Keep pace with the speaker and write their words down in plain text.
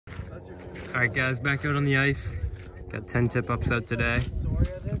Alright guys, back out on the ice. Got 10 tip-ups out today.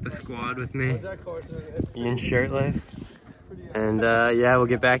 The squad with me. Ian Shirtless. And yeah, we'll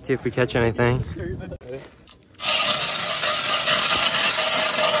get back to you if we catch anything.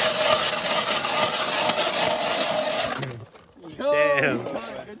 Damn.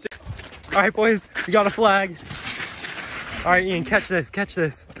 Alright boys, we got a flag. Alright Ian, catch this, catch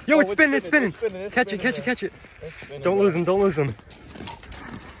this. Yo, it's spinning, it's spinning. Catch it. Don't lose him.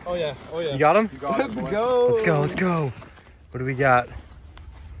 Oh yeah. You got him? Let's go. Let's go. What do we got?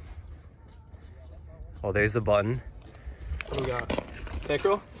 Oh, there's the button. What do we got?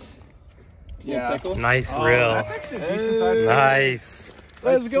 Pickerel? Yeah. Pickle? Nice reel. Hey. Nice.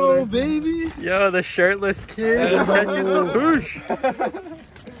 Let's go, baby. Yo, the shirtless kid catches the boosh.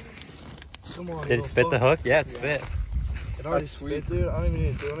 Come on. Did it spit the hook? Yeah, it spit. It already spit, dude. I don't even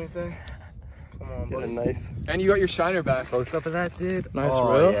need to do anything. Come on, Get a buddy. nice And you got your shiner back. close up of that, dude. Nice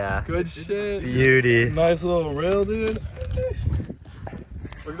oh, reel. Yeah. Good shit. Beauty. Nice little reel, dude.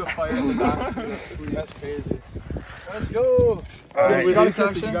 Look at the fire in the back. That's sweet. That's crazy. Let's go. Alright, we you gotta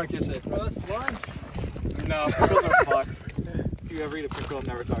gotta kiss kiss it. it. You gotta kiss it. Bro, that's fun. No, pickles are fucked. If you ever eat a pickle,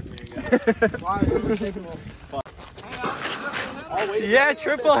 never talk to me again. Why? It's capable. I'll wait. Yeah,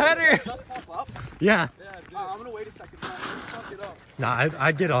 triple header. Just pop up. Yeah. Yeah, dude. I'm gonna wait a second. Fuck it up. Nah,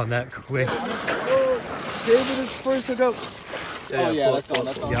 I'd get on that quick. Oh, David is first to go. Oh yeah, that's on.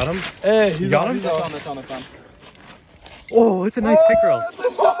 That's on. You got him? Hey, You got him? That's on. Oh, it's a nice pickerel.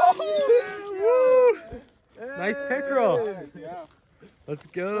 Woo! Nice pickerel. Yeah. Let's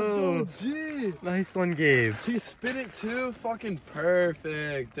go. G. Nice one, Gabe. He spit it too. Fucking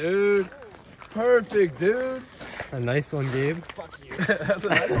perfect, dude. Perfect, dude. A nice one, Gabe. Fuck you. That's a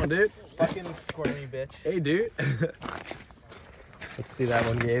nice one, dude. Fucking squirmy bitch. Hey, dude. Let's see that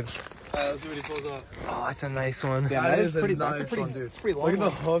one, Gabe. Let's see what he pulls up. Oh, that's a nice one. Yeah, That that is is pretty. a That's a nice pretty. one, dude. It's pretty long. Look at the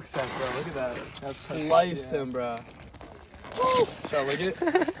one. hook set, bro. Look at that. That's Sliced him, bro. Woo! Should I lick it?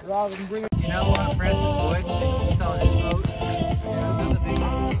 Robin, bring it. You know what, Francis Boyd? He's selling his boat.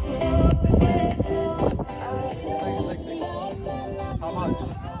 How much? I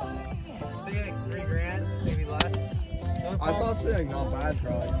think like $3,000, maybe less. I saw something not bad,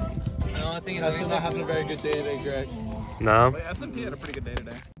 probably. No, I think he's not having a very good day today, Greg. No? Wait, S&P had a pretty good day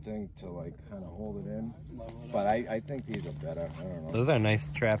today. Thing to like kind of hold it in, but I think these are better. I don't know. Those are nice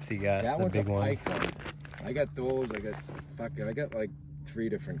traps you got, That the one's big a ones. pike one. I got those. I got like 3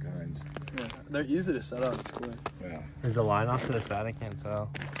 different kinds. Yeah, they're easy to set up. It's cool. Yeah, Is the line off to the side? I can't tell.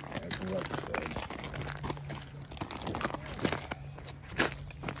 I can let the side.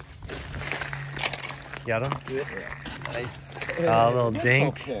 Got him? Yeah. Nice. Oh, a little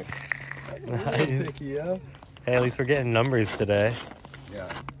dink. Pick. Nice. Yeah. Hey, at least we're getting numbers today. Yeah.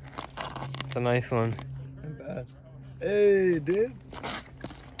 It's a nice one. Not bad. Hey, dude.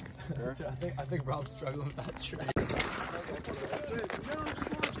 I think Rob's struggling with that track.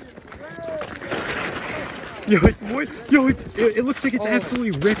 Yo, it's more. Yo, it looks like it's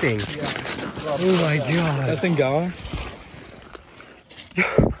absolutely ripping. Yeah. Oh my god. That thing going?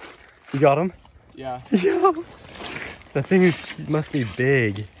 You got him? Yeah. Yo. That thing must be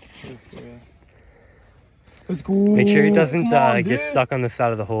big. Let's go. Make sure he doesn't Come on, get dude. stuck on the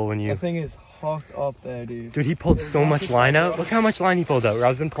side of the hole when you. That thing is hooked up there, dude. Dude, he pulled so much line out. Look how much line he pulled out.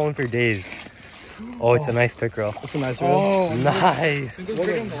 I've been pulling for days. Oh, it's a nice pickerel. That's a nice reel. Oh, Nice. What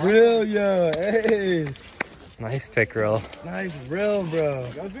a reel, yo. Hey. Nice pickerel. Nice reel, bro.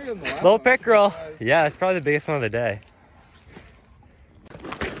 Little pickerel. Yeah, it's probably the biggest one of the day.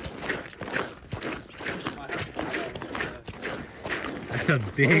 That's a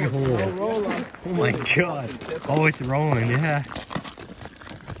big hole. Oh my god. Oh, it's rolling, yeah.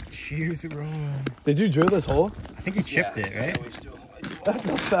 Cheers, it rolling. Did you drill this hole? I think he chipped it, right? That's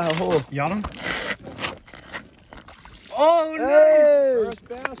a fat hole. You got him? Oh, nice! Hey. First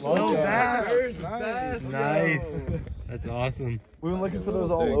bass. Little bass. First bass, Nice. yo. That's awesome. We've been looking for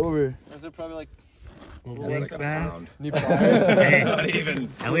those all over. Those are probably like. Little That's dink like a bass. pound. Need pliers? Hey, Not even.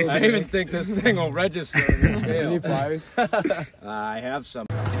 at least I don't even it's think this thing will register in the You scale. need pliers? I have some.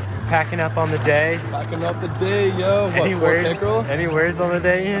 packing up on the day. Packing up the day, yo. What, Any 4 words? pickerel? Any words on the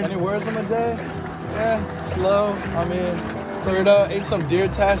day, Ian? Any words on the day? Yeah, slow. I mean, cleared out, ate some deer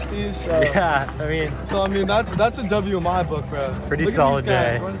testes. So, Yeah, I mean, so I mean, that's a W in my book, bro. Pretty Look at solid these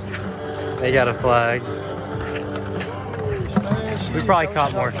guys. day. 1, 2, they got a flag. 3. We probably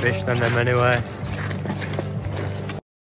caught more fish than them anyway.